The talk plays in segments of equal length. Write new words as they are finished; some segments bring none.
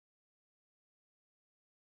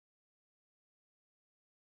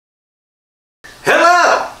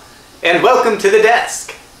And welcome to the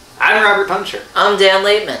desk. I'm Robert Puncher. I'm Dan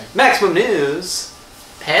Laitman. Maximum news.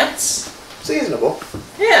 Pants? Seasonable.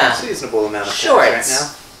 Yeah. Seasonable amount of shorts right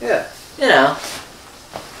now. Yeah. You know.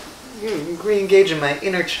 You're re-engaging my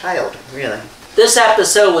inner child, really. This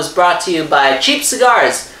episode was brought to you by Cheap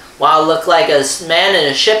Cigars. Want to look like a man in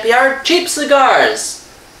a shipyard? Cheap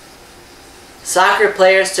Cigars. Soccer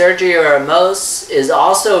player Sergio Ramos is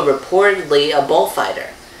also reportedly a bullfighter.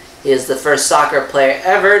 He is the first soccer player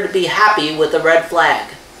ever to be happy with a red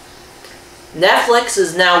flag. Netflix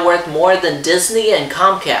is now worth more than Disney and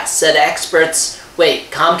Comcast, said experts.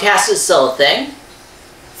 Wait, Comcast is still a thing?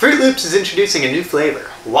 Fruit Loops is introducing a new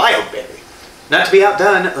flavor, Wild Berry. Not to be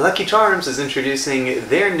outdone, Lucky Charms is introducing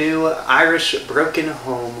their new Irish Broken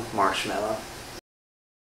Home Marshmallow.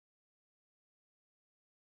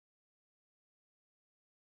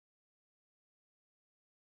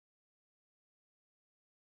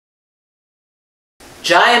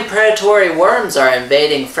 Giant predatory worms are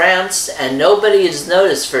invading France, and nobody has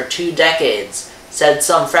noticed for 2 decades, said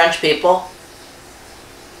some French people.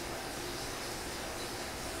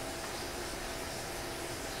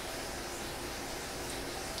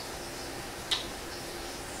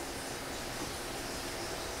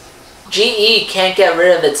 GE can't get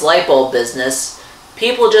rid of its light bulb business.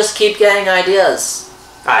 People just keep getting ideas.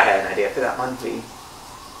 I had an idea for that one,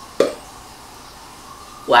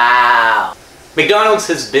 Wow. McDonald's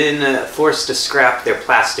has been forced to scrap their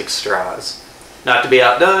plastic straws. Not to be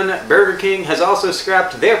outdone, Burger King has also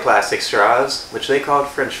scrapped their plastic straws, which they called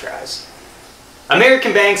French fries.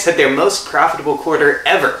 American banks had their most profitable quarter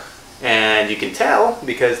ever, and you can tell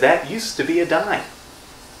because that used to be a dime.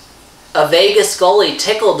 A Vegas goalie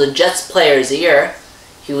tickled a Jets player's ear.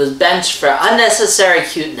 He was benched for unnecessary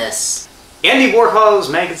cuteness. Andy Warhol's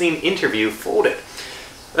magazine interview folded,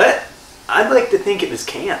 but I'd like to think it was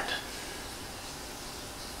canned.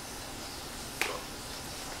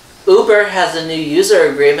 Uber has a new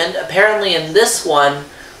user agreement. Apparently in this one,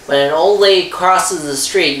 when an old lady crosses the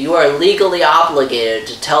street, you are legally obligated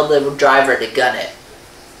to tell the driver to gun it.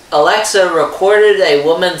 Alexa recorded a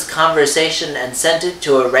woman's conversation and sent it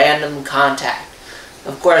to a random contact.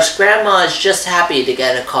 Of course, Grandma is just happy to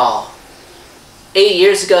get a call. 8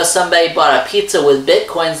 years ago, somebody bought a pizza with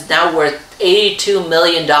bitcoins now worth $82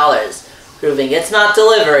 million, proving it's not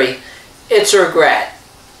delivery, it's regret.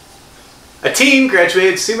 A teen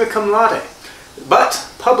graduated summa cum laude, but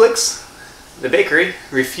Publix, the bakery,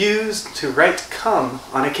 refused to write cum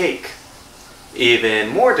on a cake. Even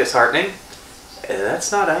more disheartening,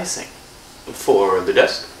 that's not icing. For the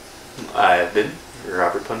desk, I've been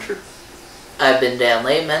Robert Puncher. I've been Dan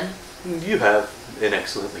Laitman. You have an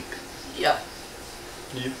excellent week. Yep.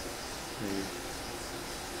 You?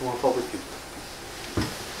 I want to fall with you.